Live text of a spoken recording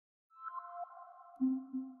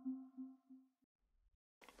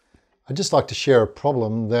I'd just like to share a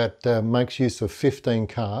problem that makes use of 15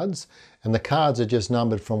 cards, and the cards are just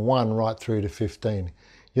numbered from 1 right through to 15.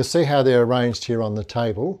 You'll see how they're arranged here on the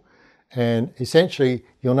table, and essentially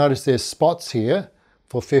you'll notice there's spots here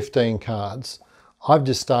for 15 cards. I've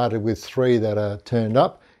just started with 3 that are turned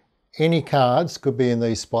up. Any cards could be in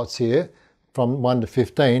these spots here from 1 to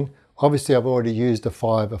 15. Obviously I've already used a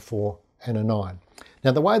 5, a 4 and a 9.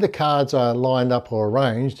 Now the way the cards are lined up or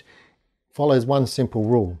arranged follows one simple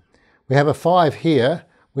rule. We have a 5 here,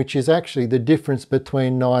 which is actually the difference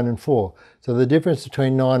between 9 and 4. So the difference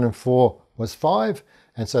between 9 and 4 was 5,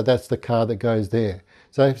 and so that's the card that goes there.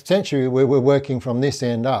 So essentially we're working from this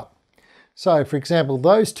end up. So for example,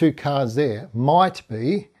 those 2 cards there might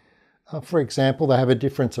be, for example, they have a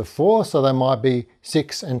difference of 4, so they might be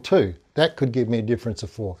 6 and 2. That could give me a difference of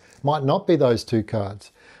 4. Might not be those 2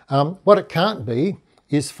 cards. What it can't be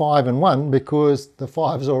is 5 and 1 because the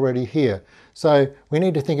 5 is already here. So we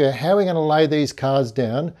need to think about how we're going to lay these cards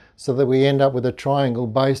down so that we end up with a triangle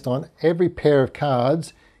based on every pair of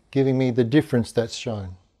cards giving me the difference that's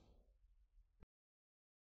shown.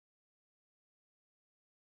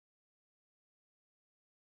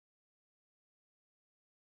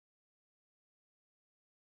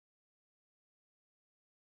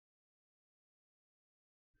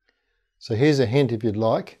 So here's a hint if you'd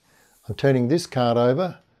like. I'm turning this card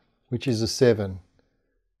over, which is a 7.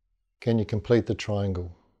 Can you complete the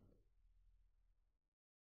triangle?